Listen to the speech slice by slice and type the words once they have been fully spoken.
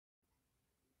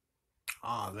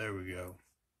Ah, there we go.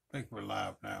 I think we're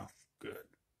live now. Good.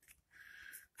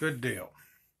 Good deal.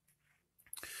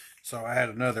 So I had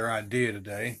another idea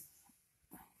today.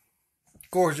 Of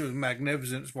course, it was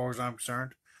magnificent as far as I'm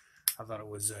concerned. I thought it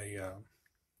was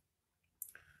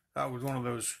that was one of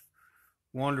those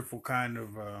wonderful kind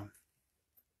of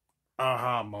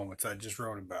aha moments I just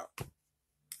wrote about.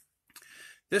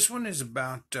 This one is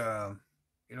about,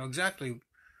 exactly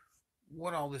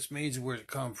what all this means and where it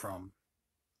come from.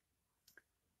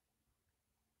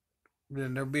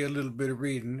 Then there'll be a little bit of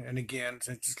reading, and again,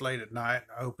 since it's late at night,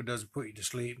 I hope it doesn't put you to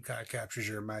sleep and kind of captures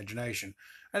your imagination.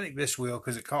 I think this will,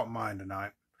 because it caught mine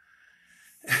tonight.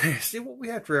 See, what we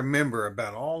have to remember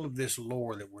about all of this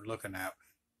lore that we're looking at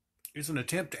is an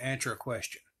attempt to answer a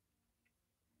question.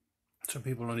 Some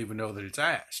people don't even know that it's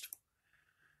asked.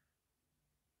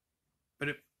 But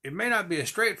it may not be a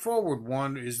straightforward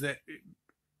one, is that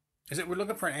we're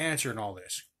looking for an answer in all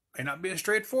this. It may not be a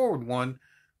straightforward one,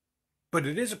 but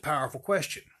it is a powerful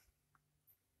question.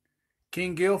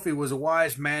 King Gylfi was a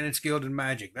wise man and skilled in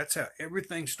magic. That's how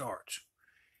everything starts.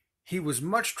 He was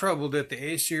much troubled that the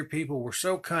Aesir people were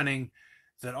so cunning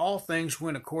that all things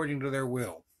went according to their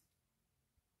will.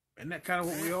 Isn't that kind of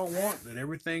what we all want? That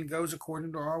everything goes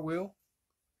according to our will?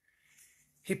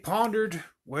 He pondered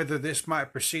whether this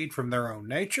might proceed from their own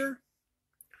nature,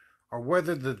 or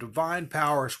whether the divine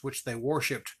powers which they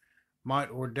worshipped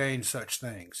might ordain such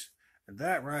things. And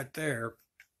that right there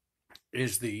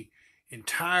is the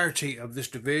entirety of this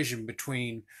division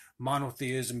between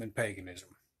monotheism and paganism.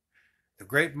 The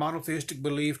great monotheistic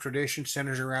belief tradition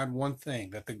centers around one thing,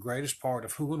 that the greatest part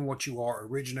of who and what you are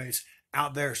originates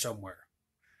out there somewhere.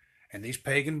 And these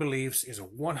pagan beliefs is a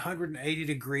 180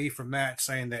 degree from that,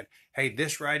 saying that, hey,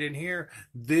 this right in here,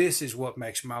 this is what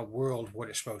makes my world what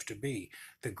it's supposed to be.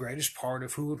 The greatest part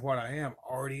of who and what I am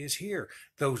already is here.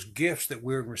 Those gifts that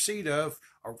we're in receipt of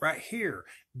are right here.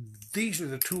 These are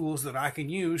the tools that I can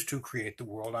use to create the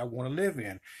world I want to live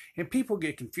in. And people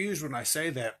get confused when I say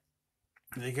that.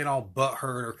 They get all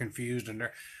butthurt or confused, and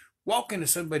they're walk into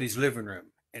somebody's living room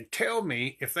and tell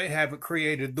me if they haven't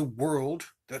created the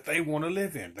world that they want to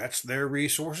live in. That's their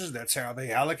resources. That's how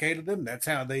they allocated them. That's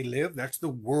how they live. That's the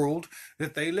world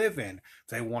that they live in. If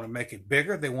they want to make it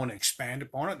bigger, they want to expand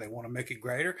upon it, they want to make it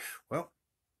greater, well,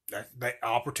 that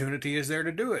opportunity is there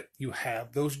to do it. You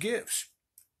have those gifts.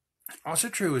 Also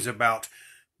true is about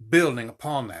building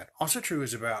upon that. Also true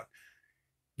is about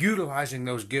utilizing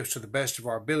those gifts to the best of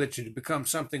our ability to become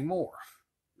something more.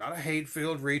 Not a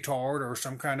hate-filled retard or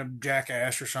some kind of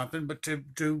jackass or something, but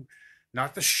to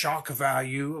not the shock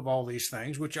value of all these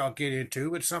things, which I'll get into,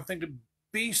 but something to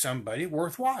be somebody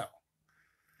worthwhile.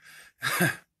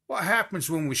 What happens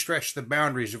when we stretch the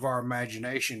boundaries of our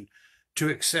imagination to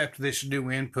accept this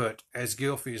new input, as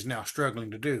Gylfi is now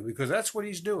struggling to do? Because that's what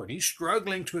he's doing. He's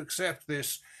struggling to accept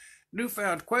this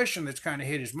newfound question that's kind of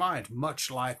hit his mind,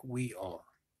 much like we are.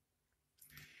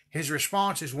 His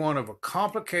response is one of a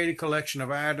complicated collection of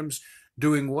atoms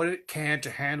doing what it can to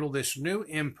handle this new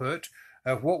input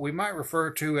of what we might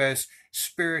refer to as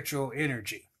spiritual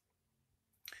energy.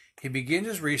 He begins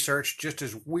his research just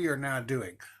as we are now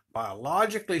doing.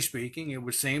 Biologically speaking, it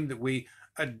would seem that we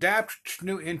adapt to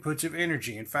new inputs of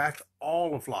energy. In fact,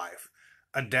 all of life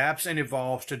adapts and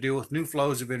evolves to deal with new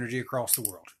flows of energy across the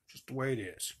world, just the way it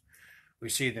is. We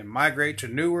see them migrate to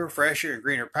newer, fresher, and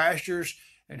greener pastures.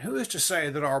 And who is to say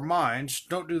that our minds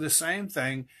don't do the same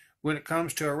thing when it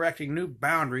comes to erecting new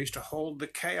boundaries to hold the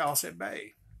chaos at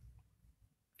bay?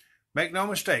 Make no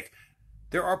mistake,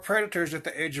 there are predators at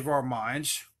the edge of our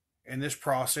minds in this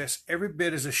process every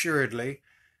bit as assuredly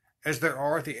as there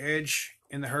are at the edge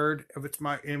in the herd of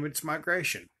its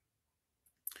migration.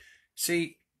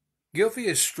 See, Gylfi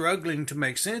is struggling to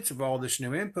make sense of all this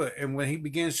new input, and when he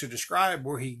begins to describe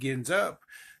where he ends up,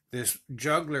 this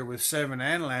juggler with 7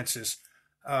 lances,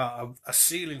 a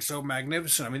ceiling so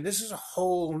magnificent. I mean, this is a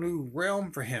whole new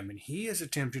realm for him, and he is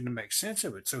attempting to make sense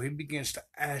of it. So he begins to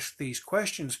ask these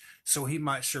questions so he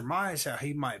might surmise how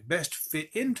he might best fit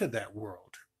into that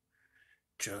world,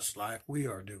 just like we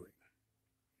are doing.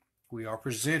 We are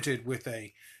presented with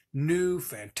a new,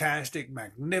 fantastic,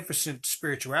 magnificent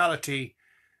spirituality,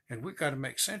 and we've got to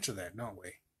make sense of that, don't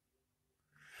we?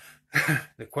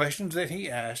 The questions that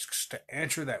he asks to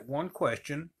answer that one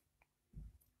question,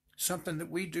 something that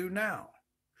we do now.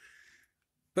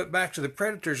 But back to the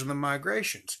predators and the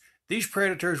migrations. These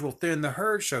predators will thin the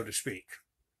herd, so to speak.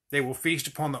 They will feast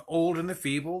upon the old and the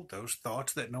feeble, those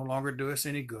thoughts that no longer do us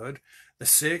any good, the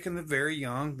sick and the very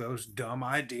young, those dumb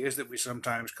ideas that we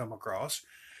sometimes come across.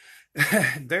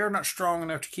 They are not strong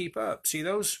enough to keep up. See,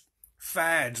 those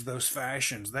fads, those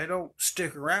fashions, they don't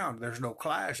stick around. There's no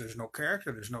class, there's no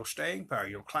character, there's no staying power.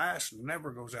 Your class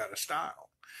never goes out of style.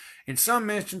 In some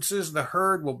instances, the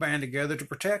herd will band together to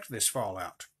protect this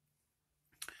fallout.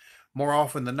 More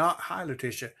often than not, hi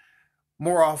Letitia,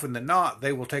 more often than not,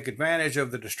 they will take advantage of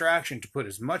the distraction to put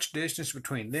as much distance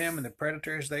between them and the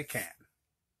predator as they can.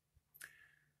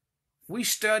 We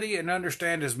study and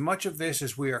understand as much of this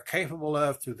as we are capable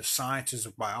of through the sciences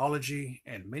of biology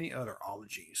and many other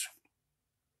ologies.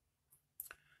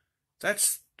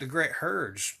 That's the great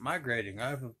herds migrating. I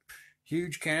have a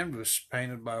huge canvas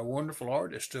painted by a wonderful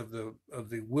artist of the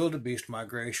wildebeest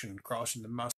migration crossing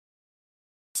the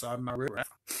side of my river.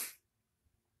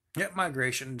 Yet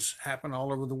migrations happen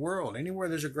all over the world. Anywhere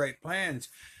there's a great plains,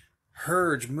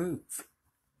 herds move.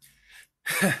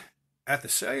 At the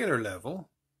cellular level,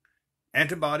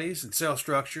 antibodies and cell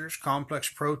structures, complex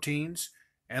proteins,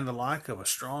 and the like of a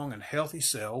strong and healthy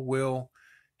cell will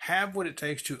have what it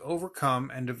takes to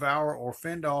overcome and devour or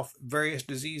fend off various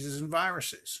diseases and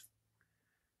viruses,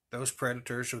 those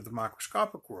predators of the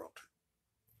microscopic world.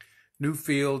 New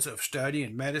fields of study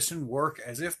and medicine work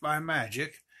as if by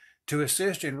magic to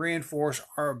assist and reinforce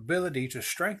our ability to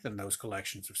strengthen those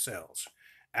collections of cells,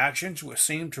 actions which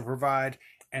seem to provide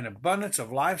an abundance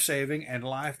of life-saving and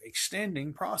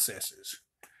life-extending processes.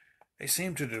 They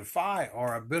seem to defy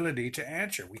our ability to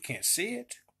answer. We can't see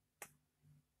it.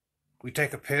 We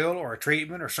take a pill or a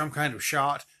treatment or some kind of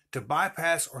shot to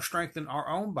bypass or strengthen our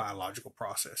own biological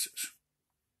processes.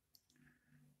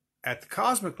 At the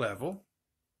cosmic level,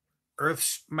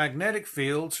 Earth's magnetic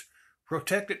fields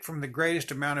protect it from the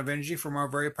greatest amount of energy from our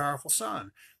very powerful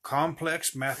sun.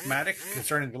 Complex mathematics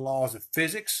concerning the laws of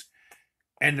physics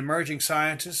and emerging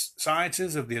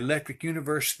sciences of the electric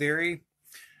universe theory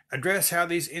address how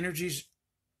these energies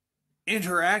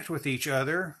interact with each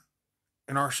other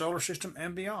in our solar system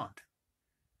and beyond.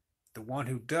 The one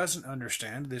who doesn't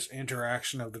understand this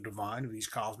interaction of the divine of these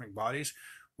cosmic bodies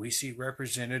we see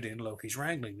represented in Loki's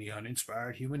wrangling, the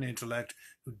uninspired human intellect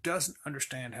who doesn't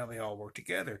understand how they all work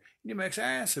together, and he makes an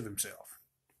ass of himself.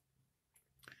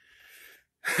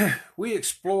 We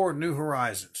explore new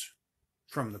horizons,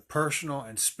 from the personal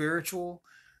and spiritual,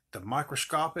 the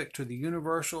microscopic to the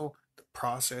universal. The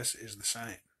process is the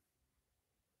same.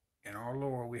 In our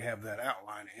lore, we have that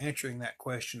outline answering that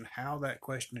question. How that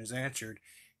question is answered,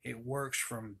 it works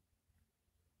from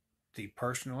the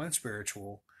personal and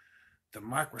spiritual, the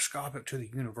microscopic to the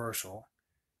universal.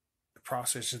 The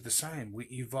process is the same. We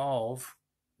evolve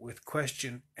with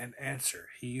question and answer.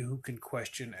 He who can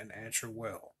question and answer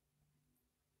well.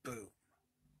 Boom.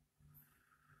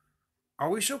 Are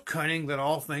we so cunning that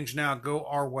all things now go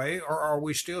our way, or are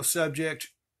we still subject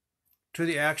to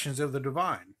the actions of the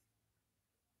divine?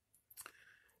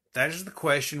 That is the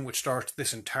question which starts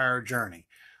this entire journey.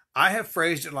 I have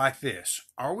phrased it like this: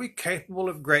 are we capable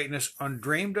of greatness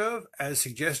undreamed of, as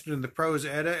suggested in the prose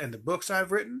Edda and the books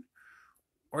I've written?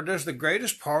 Or does the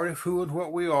greatest part of who and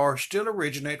what we are still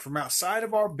originate from outside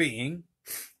of our being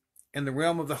in the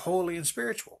realm of the holy and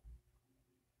spiritual?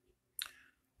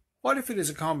 What if it is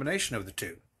a combination of the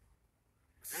two,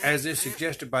 as is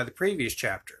suggested by the previous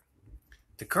chapter?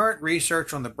 The current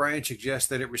research on the brain suggests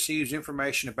that it receives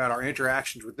information about our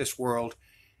interactions with this world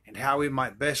and how we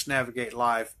might best navigate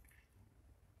life,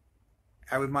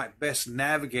 how we might best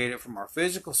navigate it from our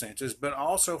physical senses, but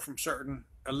also from certain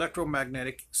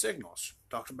electromagnetic signals.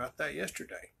 Talked about that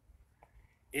yesterday.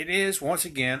 It is, once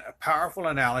again, a powerful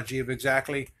analogy of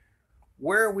exactly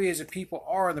where we as a people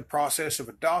are in the process of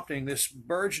adopting this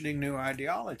burgeoning new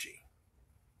ideology,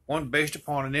 one based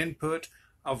upon an input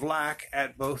of lack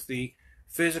at both the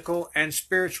physical and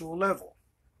spiritual level.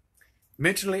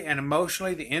 Mentally and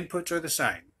emotionally, the inputs are the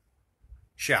same: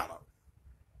 shallow.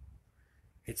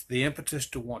 It's the impetus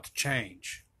to want to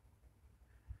change.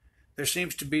 There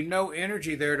seems to be no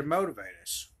energy there to motivate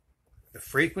us. The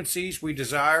frequencies we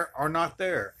desire are not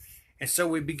there, and so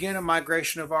we begin a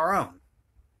migration of our own.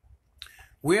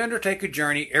 We undertake a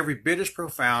journey every bit as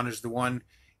profound as the one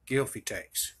Gylfi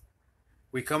takes.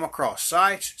 We come across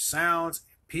sights, sounds,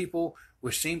 and people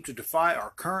which seem to defy our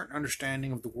current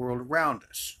understanding of the world around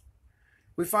us.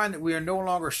 We find that we are no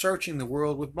longer searching the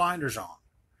world with blinders on.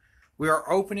 We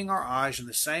are opening our eyes in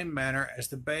the same manner as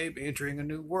the babe entering a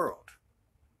new world.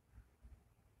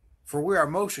 For we are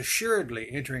most assuredly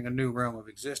entering a new realm of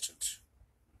existence,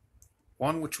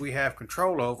 one which we have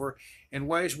control over in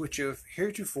ways which have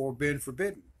heretofore been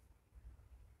forbidden.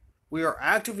 We are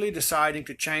actively deciding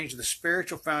to change the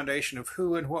spiritual foundation of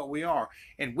who and what we are,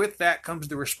 and with that comes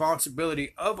the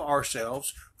responsibility of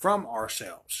ourselves from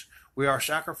ourselves. We are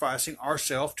sacrificing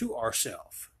ourselves to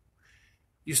ourselves.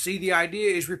 You see, the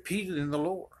idea is repeated in the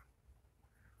lore.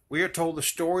 We are told the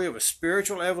story of a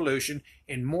spiritual evolution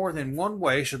in more than one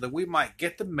way so that we might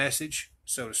get the message,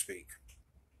 so to speak.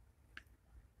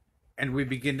 And we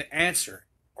begin to answer,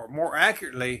 or more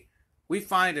accurately, we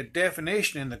find a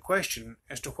definition in the question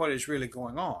as to what is really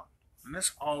going on. And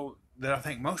that's all that I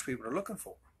think most people are looking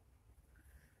for.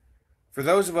 For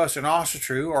those of us in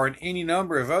Asatru, or in any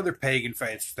number of other pagan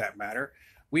faiths for that matter,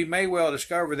 we may well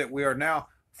discover that we are now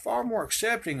far more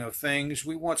accepting of things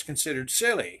we once considered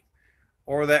silly,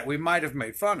 or that we might have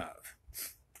made fun of.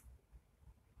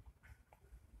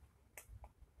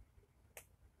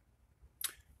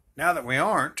 Now that we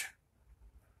aren't,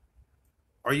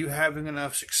 are you having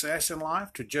enough success in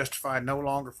life to justify no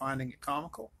longer finding it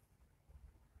comical?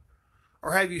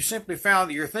 Or have you simply found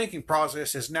that your thinking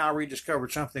process has now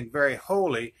rediscovered something very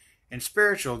holy and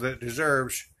spiritual that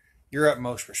deserves your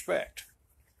utmost respect?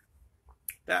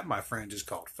 That, my friends, is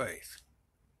called faith.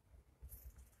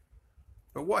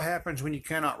 But what happens when you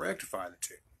cannot rectify the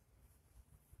two?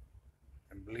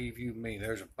 And believe you me,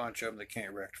 there's a bunch of them that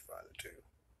can't rectify the two.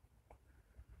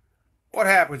 What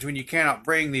happens when you cannot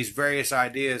bring these various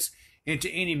ideas into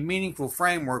any meaningful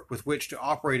framework with which to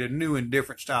operate a new and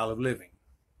different style of living?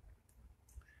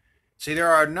 See, there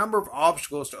are a number of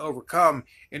obstacles to overcome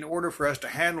in order for us to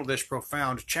handle this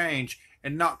profound change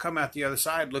and not come out the other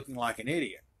side looking like an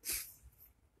idiot,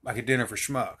 like a dinner for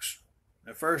schmucks.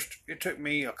 At first, it took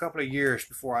me a couple of years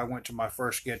before I went to my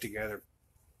first get-together.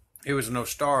 It was a No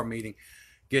Star meeting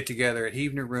get-together at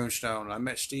Heaven and Runestone. I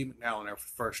met Steve McNally there for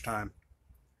the first time.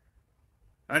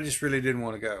 I just really didn't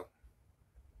want to go.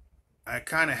 I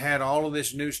kind of had all of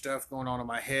this new stuff going on in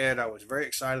my head. I was very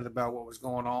excited about what was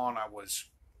going on.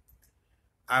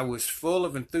 I was full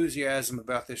of enthusiasm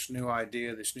about this new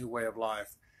idea, this new way of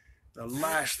life. The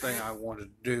last thing I wanted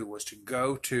to do was to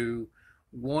go to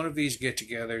one of these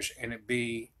get-togethers and it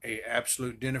be an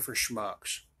absolute dinner for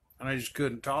schmucks. And I just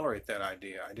couldn't tolerate that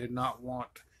idea. I did not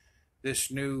want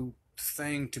this new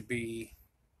thing to be,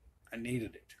 I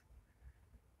needed it.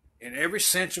 In every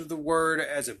sense of the word,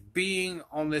 as a being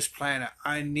on this planet,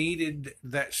 I needed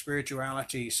that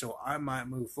spirituality so I might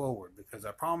move forward. Because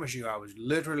I promise you, I was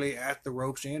literally at the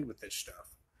rope's end with this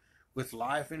stuff, with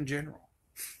life in general.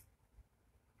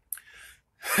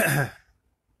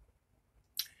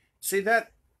 See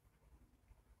that?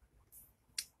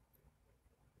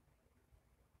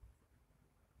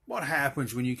 What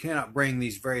happens when you cannot bring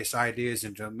these various ideas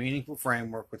into a meaningful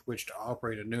framework with which to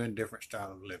operate a new and different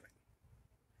style of living?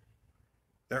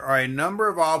 There are a number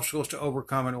of obstacles to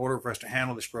overcome in order for us to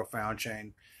handle this profound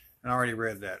change. And I already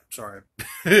read that. Sorry.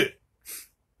 And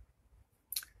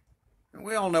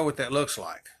we all know what that looks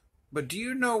like. But do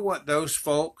you know what those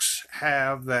folks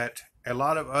have that a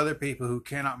lot of other people who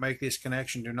cannot make this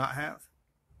connection do not have?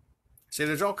 See,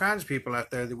 there's all kinds of people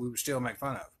out there that we would still make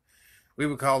fun of. We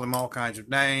would call them all kinds of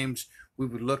names. We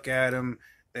would look at them.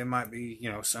 They might be,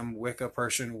 some Wicca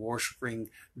person worshiping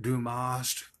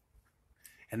Dumas.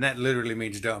 And that literally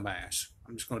means dumbass.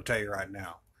 I'm just going to tell you right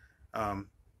now.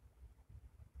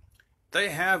 They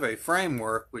have a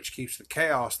framework which keeps the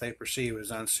chaos they perceive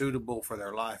as unsuitable for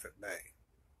their life at bay.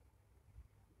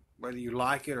 Whether you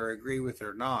like it or agree with it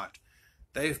or not,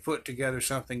 they've put together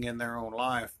something in their own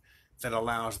life that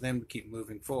allows them to keep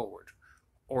moving forward.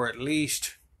 Or at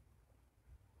least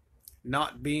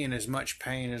not be in as much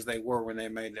pain as they were when they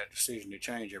made that decision to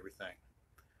change everything.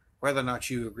 Whether or not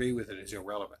you agree with it is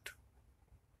irrelevant.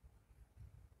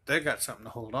 They've got something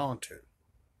to hold on to.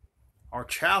 Our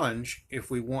challenge, if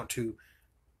we want to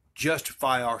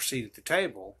justify our seat at the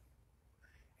table,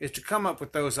 is to come up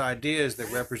with those ideas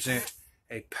that represent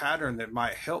a pattern that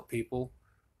might help people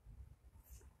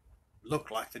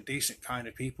look like the decent kind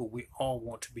of people we all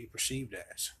want to be perceived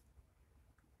as.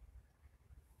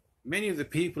 Many of the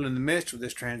people in the midst of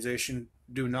this transition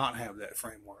do not have that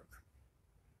framework.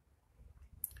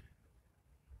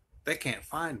 They can't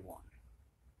find one.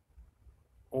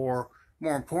 Or,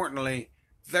 more importantly,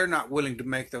 they're not willing to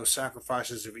make those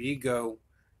sacrifices of ego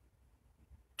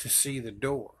to see the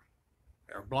door.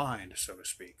 They're blind, so to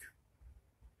speak.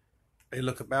 They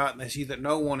look about and they see that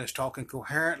no one is talking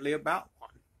coherently about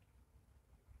one.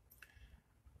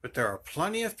 But there are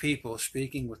plenty of people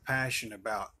speaking with passion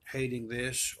about hating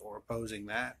this or opposing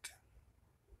that.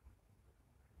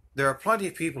 There are plenty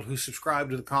of people who subscribe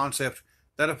to the concept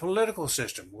that a political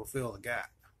system will fill the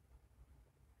gap.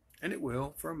 And it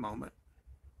will for a moment.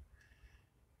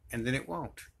 And then it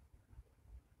won't.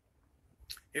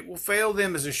 It will fail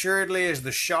them as assuredly as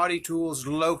the shoddy tools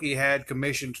Loki had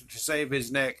commissioned to save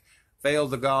his neck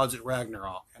failed the gods at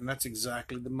Ragnarok. And that's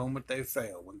exactly the moment they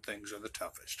fail, when things are the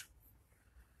toughest.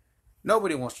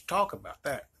 Nobody wants to talk about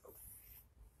that, though.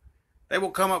 They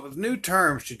will come up with new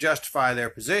terms to justify their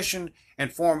position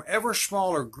and form ever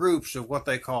smaller groups of what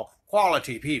they call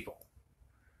quality people.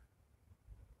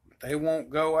 But they won't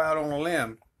go out on a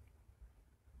limb.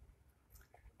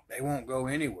 They won't go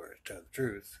anywhere to tell the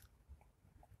truth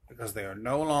because they are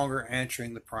no longer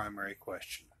answering the primary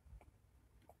question.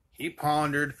 He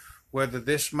pondered whether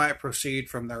this might proceed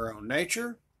from their own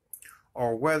nature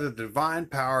or whether the divine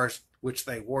powers which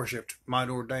they worshipped might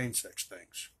ordain such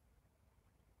things.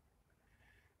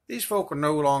 These folk are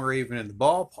no longer even in the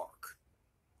ballpark.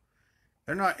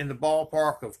 They're not in the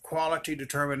ballpark of quality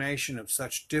determination of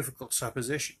such difficult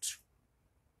suppositions.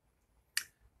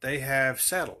 They have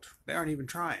settled. They aren't even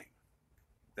trying.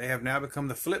 They have now become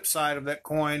the flip side of that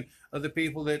coin of the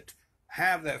people that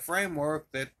have that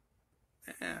framework that,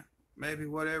 maybe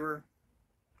whatever.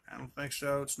 I don't think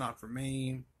so. It's not for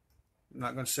me. I'm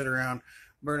not going to sit around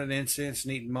burning incense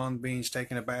and eating mung beans,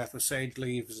 taking a bath with sage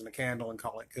leaves and a candle and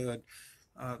call it good.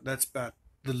 That's about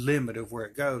the limit of where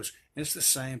it goes. And it's the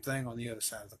same thing on the other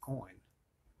side of the coin.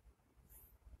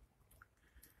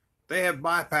 They have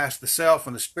bypassed the self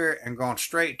and the spirit and gone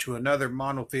straight to another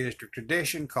monotheistic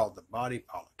tradition called the body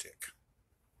politic.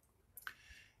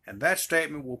 And that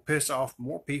statement will piss off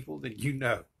more people than you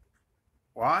know.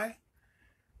 Why?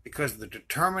 Because the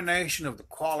determination of the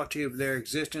quality of their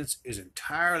existence is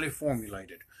entirely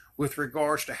formulated with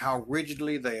regards to how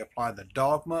rigidly they apply the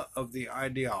dogma of the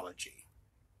ideology.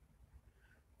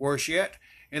 Worse yet,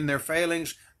 in their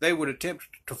failings, they would attempt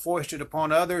to foist it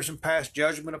upon others and pass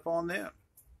judgment upon them.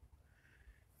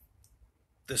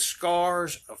 The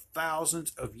scars of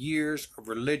thousands of years of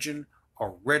religion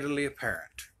are readily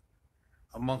apparent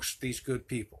amongst these good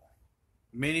people.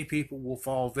 Many people will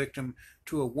fall victim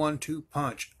to a 1-2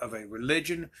 punch of a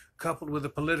religion coupled with a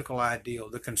political ideal,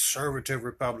 the conservative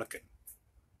Republican.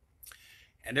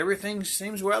 And everything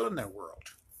seems well in their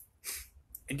world.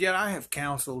 And yet I have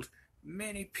counseled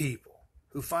many people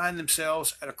who find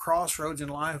themselves at a crossroads in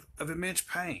life of immense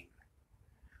pain,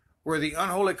 where the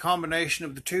unholy combination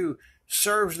of the two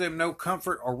serves them no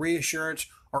comfort or reassurance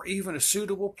or even a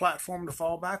suitable platform to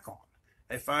fall back on.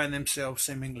 They find themselves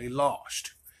seemingly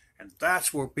lost. And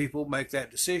that's where people make that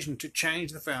decision to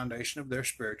change the foundation of their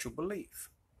spiritual belief.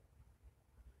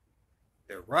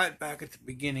 They're right back at the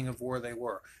beginning of where they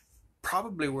were,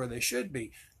 probably where they should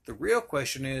be. The real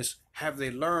question is, have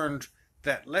they learned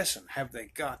that lesson? Have they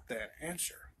got that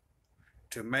answer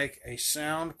to make a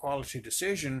sound quality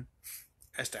decision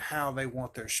as to how they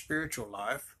want their spiritual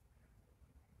life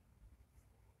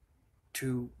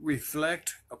to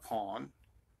reflect upon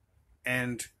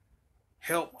and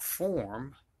help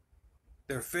form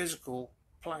their physical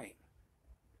plane?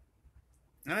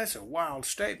 Now that's a wild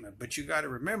statement, but you got to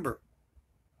remember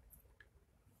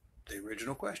the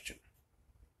original question.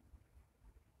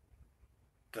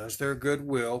 Does their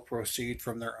goodwill proceed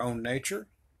from their own nature,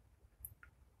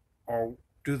 or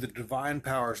do the divine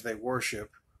powers they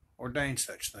worship ordain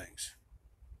such things?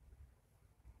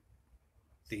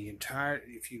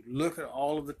 If you look at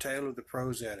all of the tale of the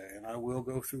prose Edda, and I will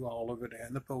go through all of it,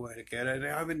 and the poetic Edda,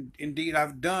 and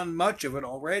I've done much of it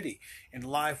already in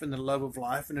Life and the Love of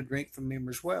Life and A Drink from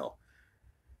Mimir's Well.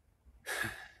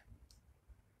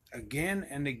 Again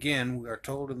and again, we are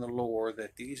told in the lore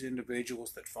that these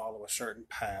individuals that follow a certain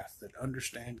path, that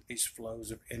understand these flows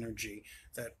of energy,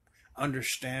 that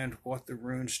understand what the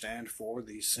runes stand for,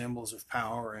 these symbols of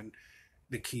power and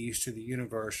the keys to the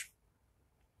universe,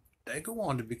 they go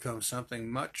on to become something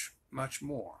much, much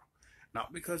more.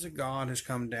 Not because a God has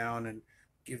come down and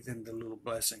give them the little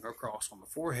blessing or cross on the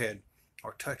forehead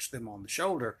or touch them on the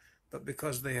shoulder, but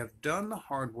because they have done the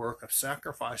hard work of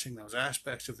sacrificing those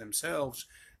aspects of themselves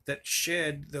that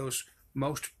shed those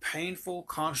most painful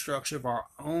constructs of our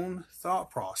own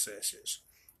thought processes,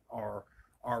 our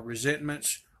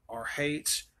resentments, our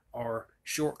hates, our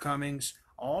shortcomings,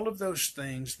 all of those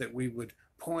things that we would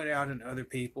point out in other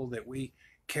people that we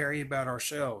carry about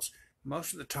ourselves.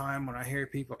 Most of the time when I hear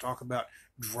people talk about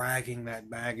dragging that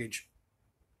baggage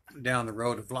down the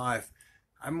road of life,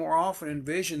 I more often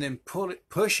envision them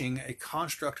pushing a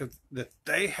construct that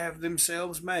they have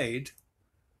themselves made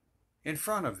in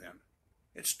front of them.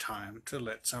 It's time to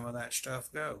let some of that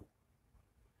stuff go.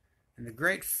 And the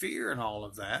great fear in all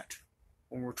of that,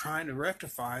 when we're trying to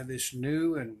rectify this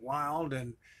new and wild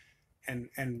and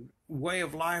way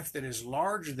of life that is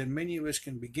larger than many of us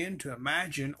can begin to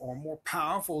imagine, or more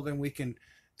powerful than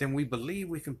we believe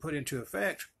we can put into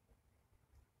effect,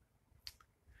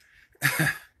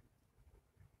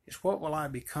 is what will I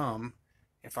become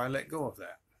if I let go of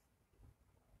that?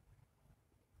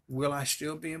 Will I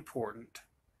still be important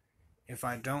if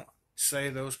I don't say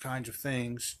those kinds of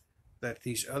things that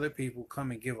these other people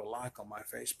come and give a like on my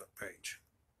Facebook page?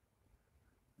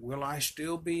 Will I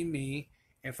still be me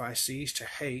if I cease to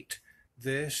hate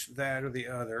this, that, or the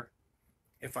other?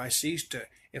 If I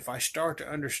start to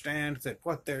understand that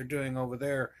what they're doing over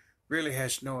there really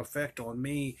has no effect on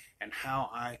me and how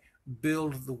I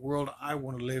build the world I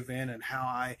want to live in, and how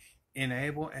I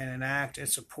enable and enact and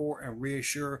support and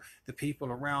reassure the people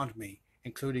around me,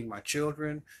 including my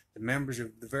children, the members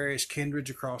of the various kindreds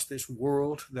across this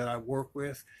world that I work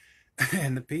with,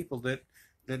 and the people that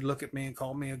look at me and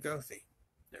call me a gothy,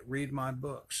 that read my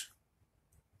books.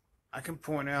 I can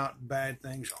point out bad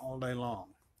things all day long.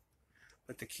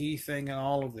 But the key thing in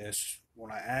all of this,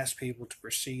 when I ask people to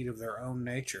proceed of their own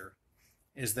nature,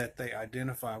 is that they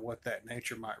identify what that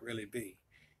nature might really be.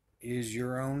 Is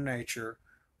your own nature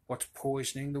what's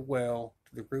poisoning the well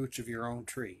to the roots of your own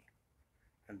tree?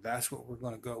 And that's what we're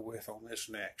going to go with on this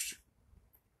next.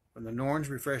 When the Norns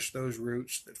refresh those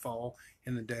roots that fall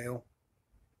in the dale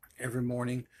every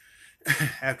morning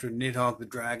after Nidhogg the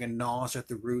dragon gnaws at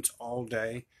the roots all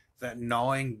day, that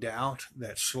gnawing doubt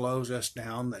that slows us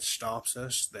down, that stops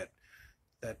us, that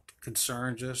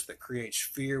concerns us, that creates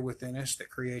fear within us, that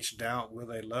creates doubt. Will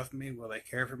they love me? Will they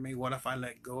care for me? What if I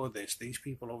let go of this? These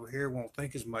people over here won't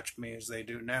think as much of me as they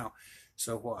do now.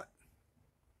 So what?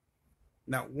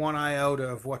 Not one iota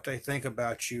of what they think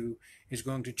about you is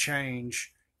going to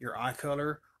change your eye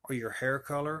color or your hair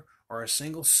color or a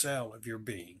single cell of your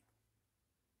being.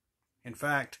 In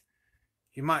fact,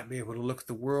 you might be able to look at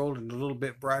the world in a little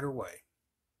bit brighter way.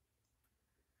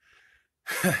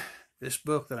 This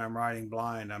book that I'm writing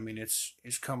blind, I mean,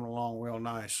 it's coming along real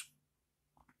nice.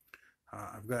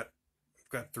 I've got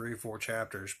 3 or 4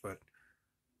 chapters, but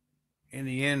in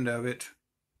the end of it,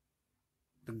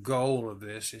 the goal of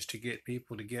this is to get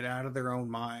people to get out of their own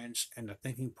minds and the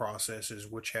thinking processes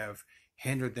which have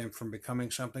hindered them from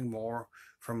becoming something more,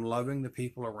 from loving the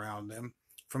people around them,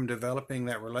 from developing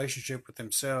that relationship with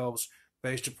themselves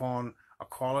based upon a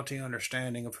quality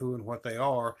understanding of who and what they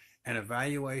are, an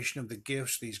evaluation of the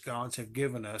gifts these gods have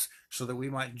given us so that we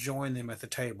might join them at the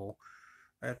table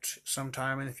at some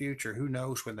time in the future. Who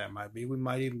knows when that might be? We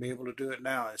might even be able to do it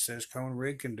now. It says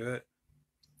Rig can do it.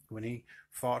 When he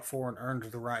fought for and earned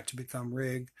the right to become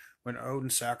Rig, when Odin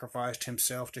sacrificed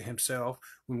himself to himself,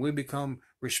 when we become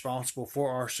responsible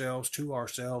for ourselves, to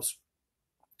ourselves,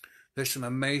 there's some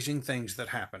amazing things that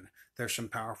happen. There's some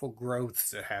powerful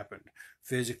growths that happen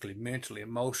physically, mentally,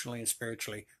 emotionally, and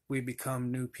spiritually. We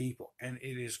become new people, and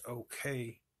it is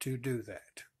okay to do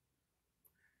that.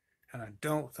 And I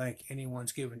don't think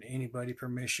anyone's given anybody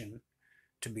permission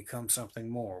to become something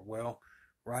more. Well,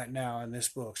 right now in this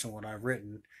book and what I've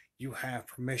written, you have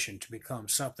permission to become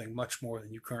something much more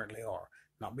than you currently are.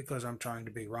 Not because I'm trying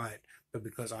to be right, but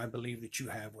because I believe that you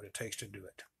have what it takes to do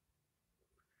it.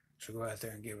 So go out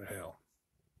there and give it hell.